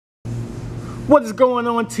What is going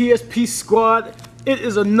on, TSP squad? It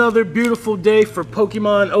is another beautiful day for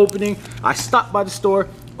Pokemon opening. I stopped by the store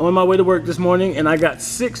on my way to work this morning and I got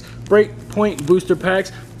 6 Breakpoint booster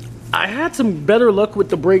packs. I had some better luck with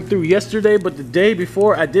the breakthrough yesterday, but the day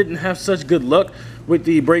before I didn't have such good luck with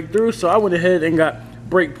the breakthrough, so I went ahead and got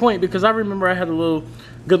Breakpoint because I remember I had a little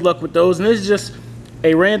good luck with those. And it's just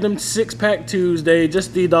a random 6-pack Tuesday,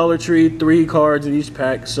 just the Dollar Tree, 3 cards in each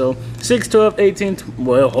pack. So 6, 12, 18,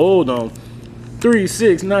 well, hold on. 3,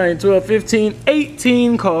 6, 9, 12, 15,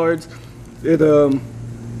 18 cards.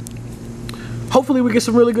 Hopefully we get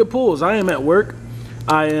some really good pulls. I am at work.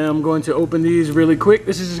 I am going to open these really quick.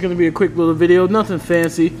 This is just going to be a quick little video, nothing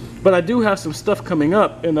fancy, but I do have some stuff coming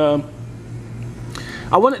up, and I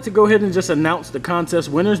wanted to go ahead and just announce the contest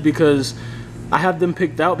winners because I have them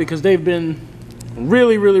picked out because they've been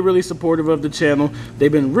really supportive of the channel.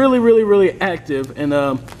 They've been really active, and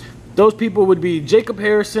those people would be Jacob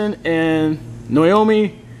Harrison and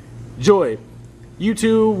Naomi Joy. You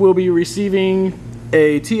two will be receiving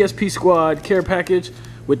a TSP squad care package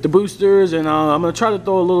with the boosters, and I'm going to try to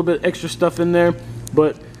throw a little bit extra stuff in there.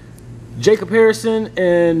 But Jacob Harrison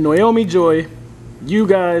and Naomi Joy, you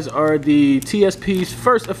guys are the TSP's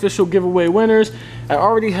first official giveaway winners. I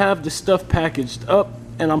already have the stuff packaged up,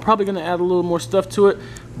 and I'm probably going to add a little more stuff to it.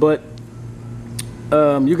 But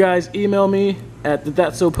you guys email me at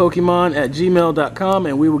thatsopokemon@gmail.com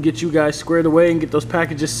and we will get you guys squared away and get those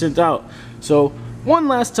packages sent out. So one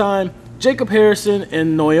last time, Jacob Harrison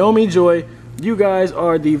and Naomi Joy, you guys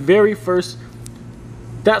are the very first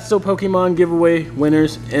That's So Pokemon giveaway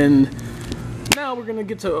winners. And now we're gonna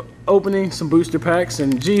get to opening some booster packs.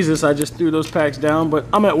 And Jesus, I just threw those packs down, but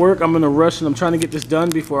I'm at work, I'm in a rush, and I'm trying to get this done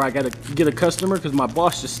before I gotta get a customer because my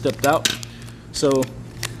boss just stepped out. So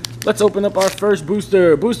let's open up our first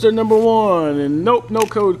booster. Booster number 1. And nope, no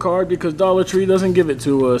code card because Dollar Tree doesn't give it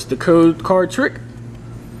to us. The code card trick.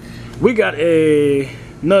 We got a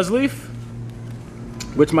Nuzleaf,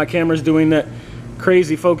 which my camera's doing that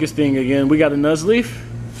crazy focus thing again. We got a Nuzleaf.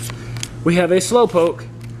 We have a Slowpoke.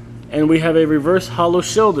 And we have a reverse hollow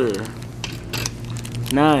Shelter.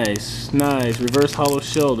 Nice. Reverse hollow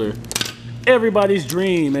Shelter. Everybody's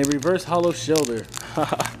dream, a reverse hollow Shelter.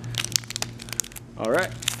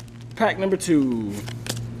 Alright. Pack number 2.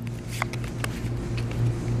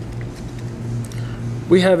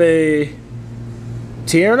 We have a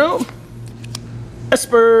Tierno,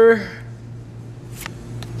 Esper,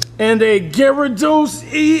 and a Gyarados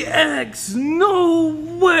EX. No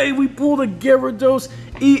way! We pulled a Gyarados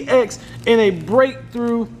EX in a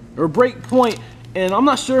breakthrough or breakpoint, and I'm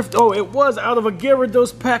not sure if it was out of a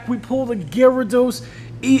Gyarados pack. We pulled a Gyarados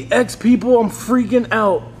EX, people. I'm freaking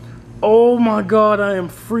out. Oh my god, I am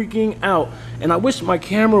freaking out. And I wish my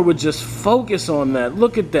camera would just focus on that.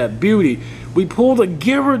 Look at that beauty. We pulled a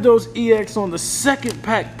Gyarados EX on the 2nd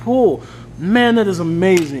pack pull. Man, that is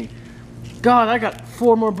amazing. God, I got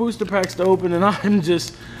 4 more booster packs to open, and I don't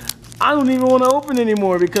even want to open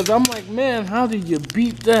anymore because I'm like, man, how do you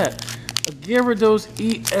beat that? A Gyarados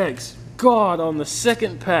EX. God, on the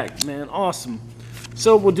 2nd pack, man, awesome.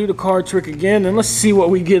 So we'll do the card trick again, and let's see what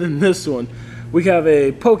we get in this one. We have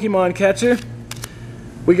a Pokemon Catcher,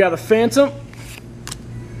 we got a Phantom,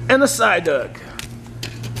 and a Psyduck.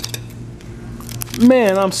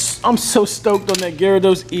 Man, I'm so stoked on that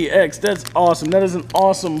Gyarados EX. That's awesome. That is an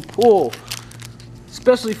awesome pull,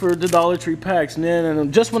 especially for the Dollar Tree packs, man.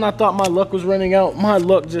 And just when I thought my luck was running out, my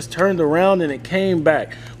luck just turned around and it came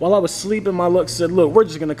back. While I was sleeping, my luck said, look, we're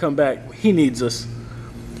just going to come back. He needs us.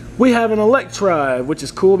 We have an Electrive, which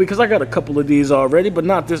is cool because I got a couple of these already, but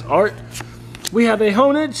not this art. We have a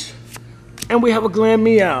Honedge, and we have a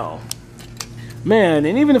Glammeow. Man,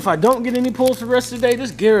 and even if I don't get any pulls for the rest of the day,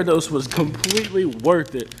 this Gyarados was completely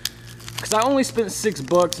worth it. Because I only spent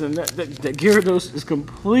 $6, and that Gyarados is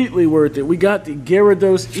completely worth it. We got the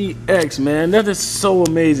Gyarados EX, man. That is so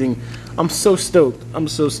amazing. I'm so stoked. I'm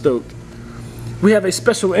so stoked. We have a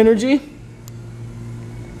Special Energy.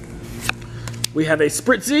 We have a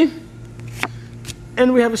Spritzy.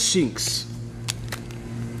 And we have a Shinx.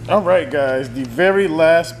 Alright guys, the very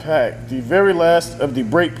last pack, the very last of the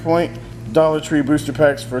Breakpoint Dollar Tree booster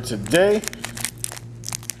packs for today.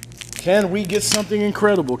 Can we get something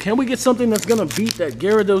incredible? Can we get something that's gonna beat that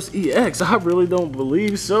Gyarados EX? I really don't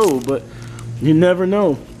believe so, but you never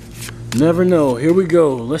know. Never know. Here we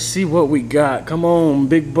go. Let's see what we got. Come on,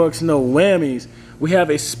 big bucks, no whammies. We have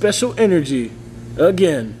a Special Energy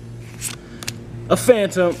again, a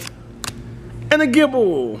Phantom, and a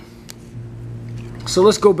Gibble. So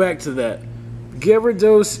let's go back to that.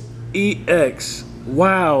 Gyarados EX.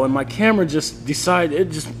 Wow, and my camera just decided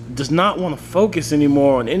it just does not want to focus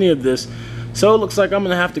anymore on any of this. So it looks like I'm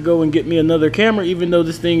gonna have to go and get me another camera, even though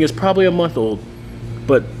this thing is probably a month old.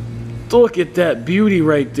 But look at that beauty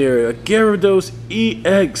right there, a Gyarados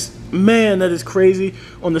EX. Man, that is crazy.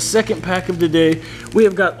 On the second pack of the day, we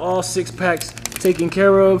have got all 6 packs taken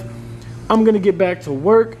care of. I'm gonna get back to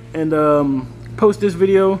work and post this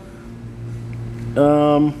video.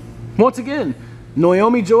 Once again,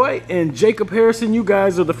 Naomi Joy and Jacob Harrison, you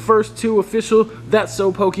guys are the first 2 official That's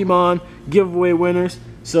So Pokemon giveaway winners.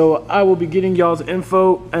 So I will be getting y'all's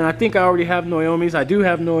info, and I think I already have Naomi's. I do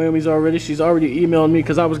have Naomi's already. She's already emailed me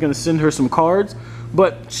because I was going to send her some cards,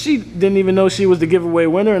 but she didn't even know she was the giveaway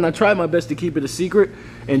winner, and I tried my best to keep it a secret.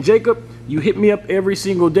 And Jacob, you hit me up every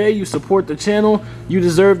single day. You support the channel. You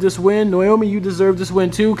deserve this win. Naomi, you deserve this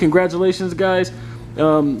win too. Congratulations, guys.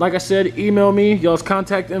 Like I said, email me y'all's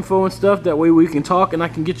contact info and stuff. That way we can talk and I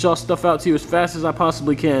can get y'all stuff out to you as fast as I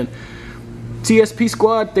possibly can. TSP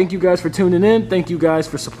Squad, thank you guys for tuning in. Thank you guys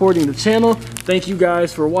for supporting the channel. Thank you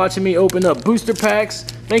guys for watching me open up booster packs.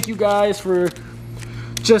 Thank you guys for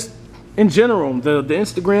just in general, the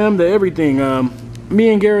Instagram, the everything. Me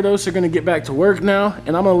and Gyarados are going to get back to work now,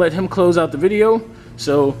 and I'm going to let him close out the video.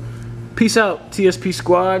 So peace out, TSP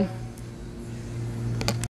Squad.